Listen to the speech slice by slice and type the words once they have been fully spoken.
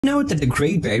Note that the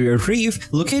Great Barrier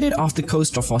Reef, located off the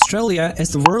coast of Australia, is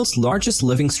the world's largest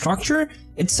living structure.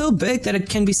 It's so big that it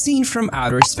can be seen from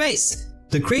outer space.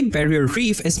 The Great Barrier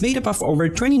Reef is made up of over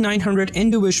 2,900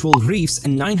 individual reefs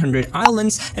and 900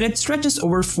 islands, and it stretches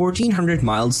over 1,400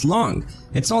 miles long.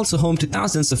 It's also home to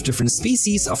thousands of different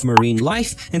species of marine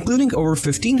life, including over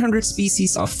 1,500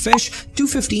 species of fish,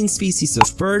 215 species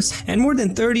of birds, and more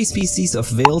than 30 species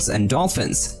of whales and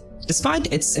dolphins.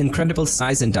 Despite its incredible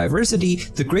size and diversity,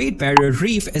 the Great Barrier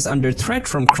Reef is under threat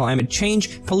from climate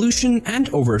change, pollution, and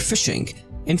overfishing.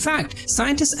 In fact,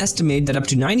 scientists estimate that up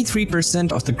to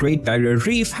 93% of the Great Barrier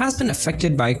Reef has been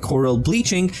affected by coral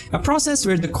bleaching, a process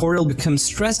where the coral becomes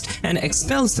stressed and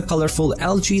expels the colorful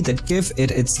algae that give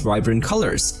it its vibrant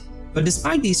colors. But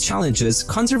despite these challenges,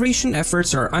 conservation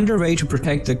efforts are underway to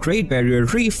protect the Great Barrier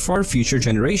Reef for future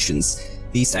generations.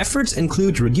 These efforts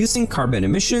include reducing carbon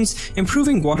emissions,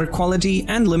 improving water quality,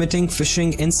 and limiting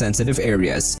fishing in sensitive areas.